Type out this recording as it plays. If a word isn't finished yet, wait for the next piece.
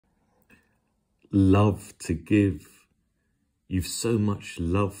love to give. You've so much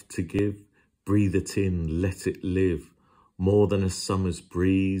love to give. Breathe it in, let it live. More than a summer's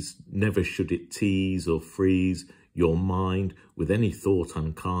breeze, never should it tease or freeze your mind with any thought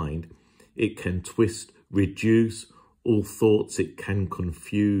unkind. It can twist, reduce, all thoughts it can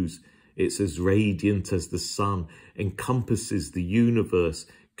confuse. It's as radiant as the sun, encompasses the universe,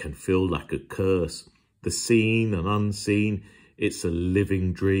 can feel like a curse. The seen and unseen, it's a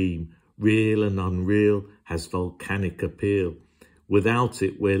living dream, real and unreal, has volcanic appeal. Without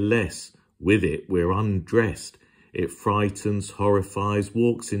it we're less, with it we're undressed. It frightens, horrifies,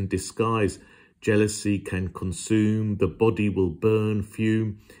 walks in disguise. Jealousy can consume, the body will burn,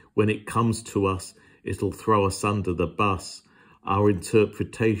 fume. When it comes to us, it'll throw us under the bus. Our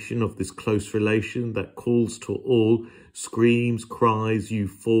interpretation of this close relation that calls to all, screams, cries, you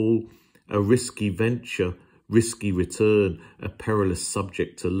fall. A risky venture, risky return, a perilous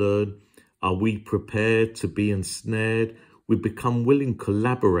subject to learn. Are we prepared to be ensnared? We become willing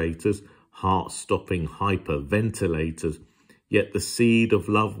collaborators, heart-stopping hyperventilators. Yet the seed of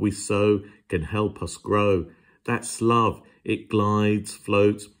love we sow can help us grow. That's love. It glides,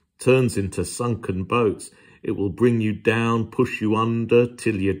 floats, turns into sunken boats. It will bring you down, push you under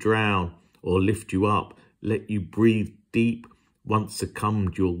till you drown, or lift you up, let you breathe deep. Once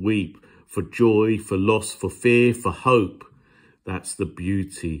succumbed, you'll weep for joy, for loss, for fear, for hope. That's the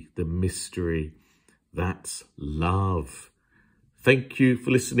beauty, the mystery. That's love. Thank you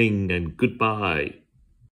for listening and goodbye.